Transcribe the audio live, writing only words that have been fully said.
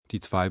Die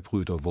zwei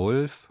Brüder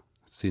Wolf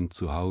sind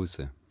zu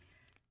Hause.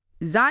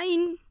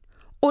 Sein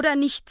oder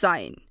nicht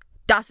sein?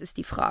 Das ist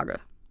die Frage.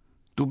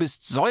 Du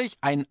bist solch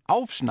ein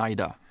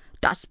Aufschneider.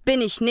 Das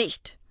bin ich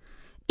nicht.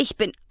 Ich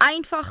bin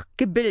einfach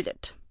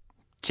gebildet.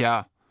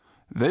 Tja,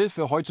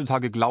 Wölfe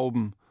heutzutage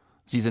glauben,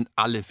 sie sind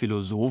alle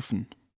Philosophen.